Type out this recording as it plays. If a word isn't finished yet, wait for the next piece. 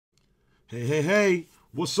Hey,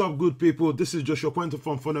 what's up, good people? This is Joshua Quento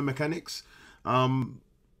from Funnel Mechanics. How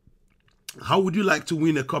would you like to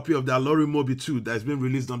win a copy of the Alluring Mobi 2 that has been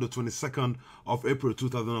released on the 22nd of April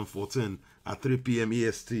 2014 at 3 p.m.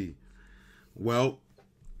 EST? Well,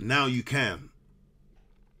 now you can.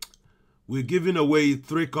 We're giving away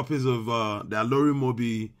 3 copies of the Alluring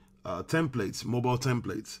Mobi templates, mobile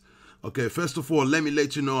templates. Okay, first of all, let me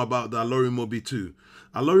let you know about the Alluring Mobi 2.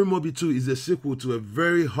 Alluring Mobi 2 is a sequel to a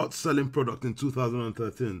very hot selling product in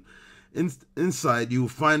 2013. Inside, you'll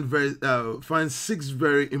find 6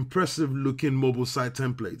 very impressive looking mobile site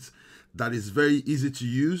templates that is very easy to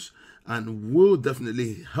use and will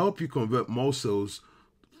definitely help you convert more sales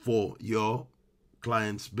for your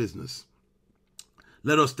client's business.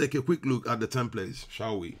 Let us take a quick look at the templates,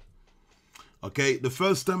 shall we? Okay, the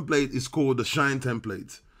first template is called the Shine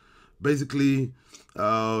template. Basically,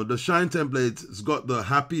 the Shine template has got the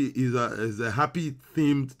happy is a happy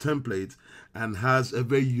themed template and has a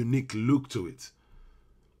very unique look to it.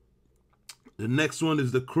 The next one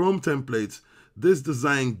is the Chrome template. This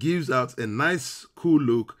design gives out a nice, cool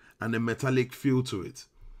look and a metallic feel to it.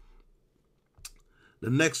 The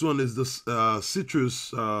next one is the Citrus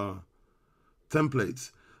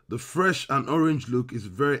template. The fresh and orange look is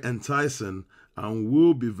very enticing and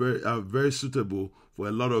will be very suitable for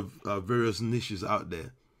a lot of various niches out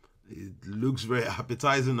there. It looks very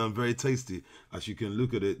appetizing and very tasty. As you can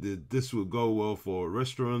look at it, this will go well for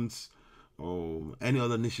restaurants or any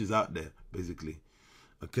other niches out there, basically.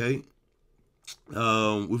 Okay.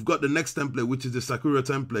 We've got the next template, which is the Sakura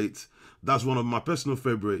template. That's one of my personal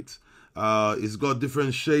favorites. It's got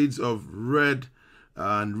different shades of red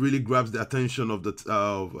and really grabs the attention of the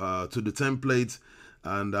to the template,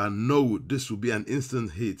 and I know this will be an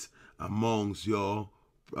instant hit amongst your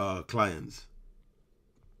clients.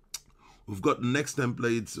 We've got the next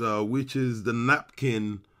template, which is the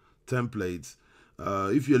napkin template.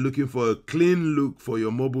 If you're looking for a clean look for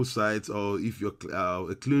your mobile site, or if you're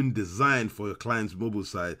a clean design for your client's mobile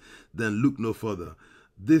site, then look no further.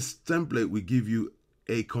 This template will give you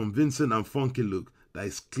a convincing and funky look that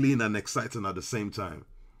is clean and exciting at the same time.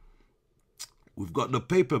 We've got the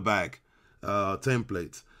paper bag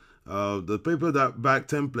template. The paper bag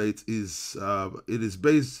template is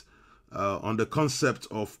based on the concept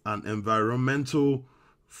of an environmental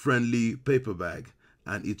friendly paper bag,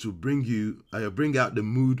 and it will bring out the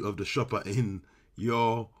mood of the shopper in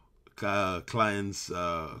your clients'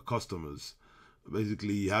 customers.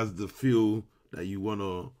 Basically, it has the feel that you want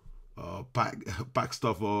to pack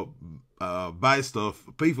stuff or buy stuff,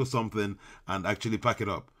 pay for something, and actually pack it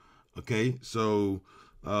up. Okay, so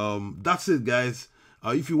that's it, guys.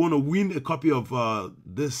 If you want to win a copy of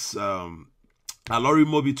this Alluring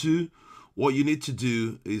Mobi 2, what you need to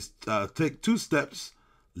do is take 2 steps.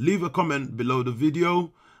 Leave a comment below the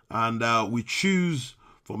video, and we choose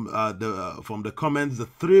from the comments the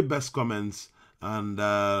 3 best comments, and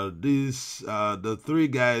the 3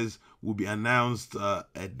 guys will be announced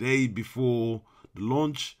a day before the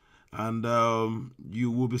launch, and you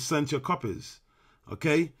will be sent your copies.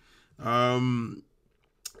 Okay.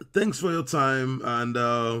 Thanks for your time,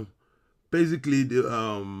 and basically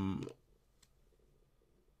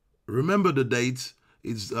remember the date.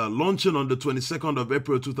 It's launching on the 22nd of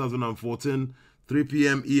April 2014, 3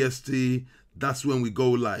 p.m. EST. That's when we go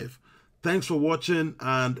live. Thanks for watching,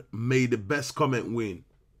 and may the best comment win.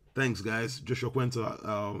 Thanks, guys. Joshua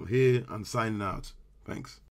Quento here and signing out. Thanks.